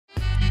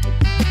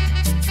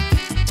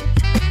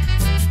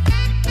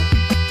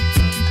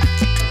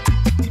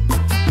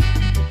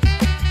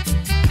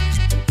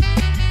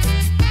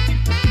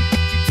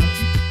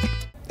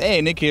Hey,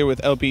 Nick here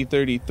with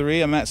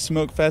LP33. I'm at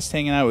Smokefest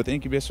hanging out with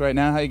Incubus right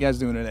now. How you guys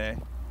doing today?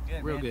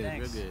 Good, real man, good,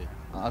 thanks. real good.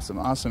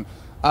 Awesome.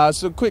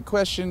 So quick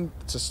question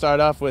to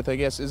start off with, I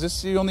guess. Is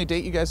this the only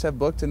date you guys have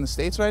booked in the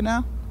States right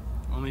now?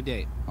 Only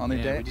date.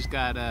 Only date? We just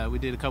got, we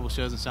did a couple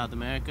shows in South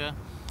America,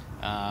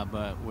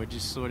 but we're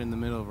just sort of in the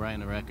middle of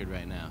writing a record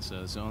right now.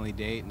 So it's the only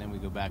date, and then we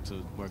go back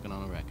to working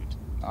on a record.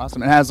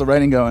 Awesome. And how's the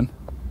writing going?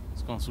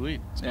 It's going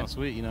sweet. It's going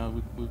sweet. You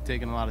know, we've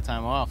taken a lot of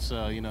time off,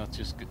 so, you know, it's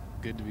just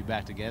good to be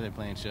back together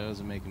playing shows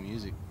and making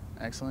music.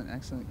 Excellent.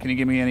 Can you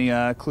give me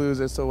any clues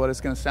as to what it's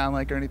going to sound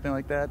like or anything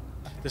like that?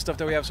 The stuff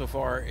that we have so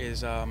far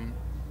is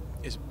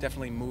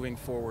definitely moving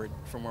forward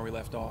from where we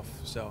left off.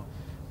 So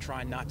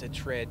trying not to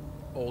tread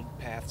old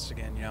paths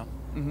again, you know?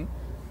 Mm-hmm.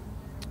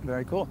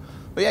 Very cool.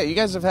 But yeah, you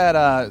guys have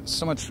had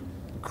so much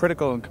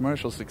critical and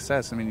commercial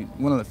success. I mean,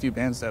 one of the few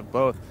bands to have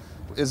both.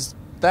 Is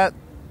that,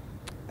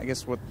 I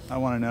guess what I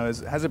want to know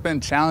is, has it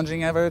been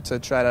challenging ever to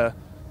try to,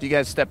 do you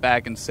guys step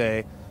back and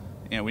say,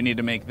 you know, we need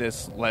to make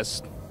this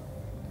less,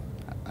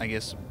 I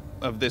guess,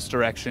 of this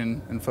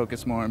direction and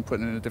focus more on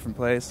putting it in a different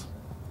place?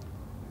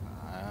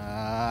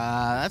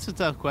 That's a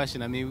tough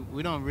question. I mean,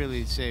 we don't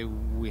really say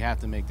we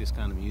have to make this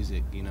kind of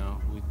music, you know.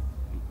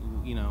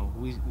 We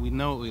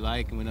know what we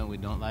like and we know what we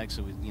don't like,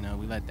 so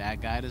we let that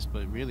guide us.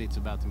 But really, it's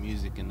about the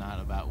music and not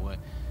about what,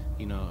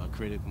 you know, a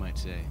critic might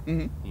say.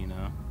 Mm-hmm. You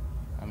know,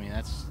 I mean,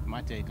 that's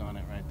my take on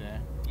it right there.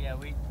 Yeah,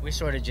 we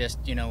sort of just,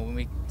 you know, when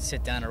we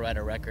sit down to write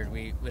a record,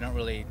 we don't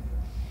really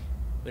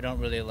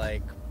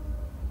like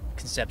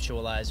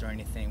conceptualize or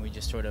anything. We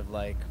just sort of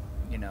like,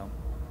 you know,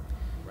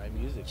 Write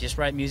music. just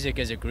write music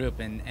as a group,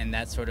 and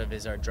that sort of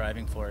is our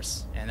driving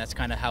force, and that's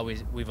kind of how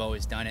we've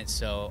always done it.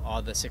 So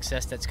all the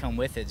success that's come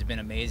with it has been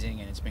amazing,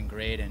 and it's been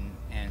great, and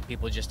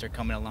people just are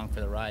coming along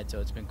for the ride, so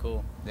it's been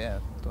cool. Yeah,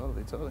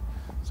 totally. So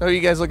who are you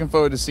guys looking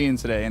forward to seeing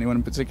today? Anyone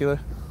in particular?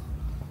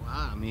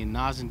 Wow, I mean,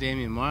 Nas and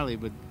Damian Marley,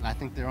 but I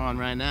think they're on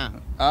right now.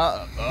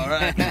 All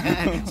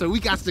right. So we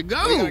got to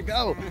go. We gotta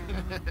go.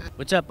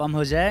 What's up? I'm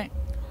Jose.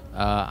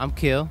 I'm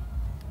Kill.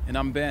 And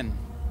I'm Ben.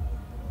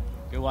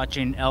 You're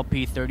watching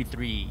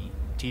LP33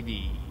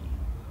 TV.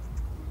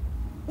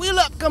 Wheel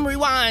up, come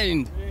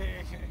rewind.